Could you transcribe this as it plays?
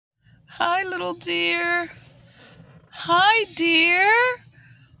Hi, little dear. Hi, dear.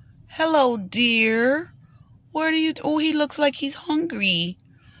 Hello, dear. Where do you... Oh, he looks like he's hungry.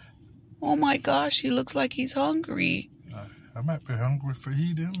 Oh, my gosh, he looks like he's hungry. I might be hungry for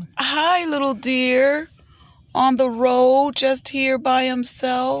him. Hi, little dear. On the road, just here by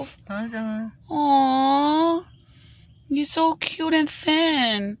himself. Hi, guys. Aww. You're so cute and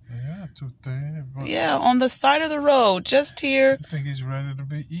thin. Yeah, too thin. But Yeah, on the side of the road, just here. I think he's ready to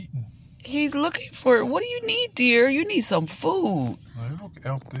be eaten. He's looking for it. What do you need, dear? You need some food. Well, he look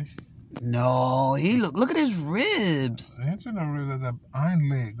healthy. No, look at his ribs. Ain't you know really that iron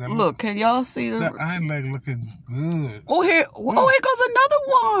leg? Look, can y'all see that iron leg looking good? Oh, here goes another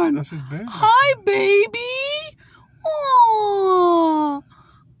one. That's his baby. Hi, baby. Oh,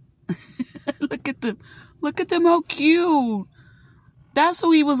 look at them. Look at them, how cute. That's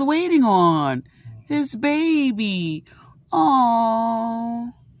who he was waiting on. His baby.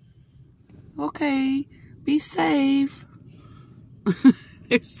 Oh. Okay, be safe.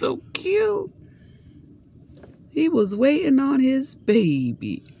 They're so cute. He was waiting on his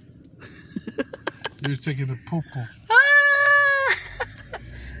baby. He was taking a poo-poo. Ah!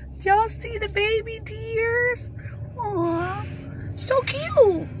 Did y'all see the baby deers? Aw, so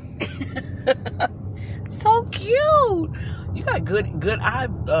cute. So cute. You got good eye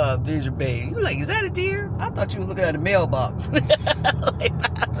vision, babe. You like, is that a deer? I thought you was looking at a mailbox.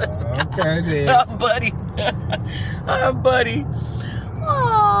 Okay, then. Oh, buddy. Oh, buddy.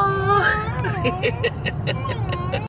 Aww.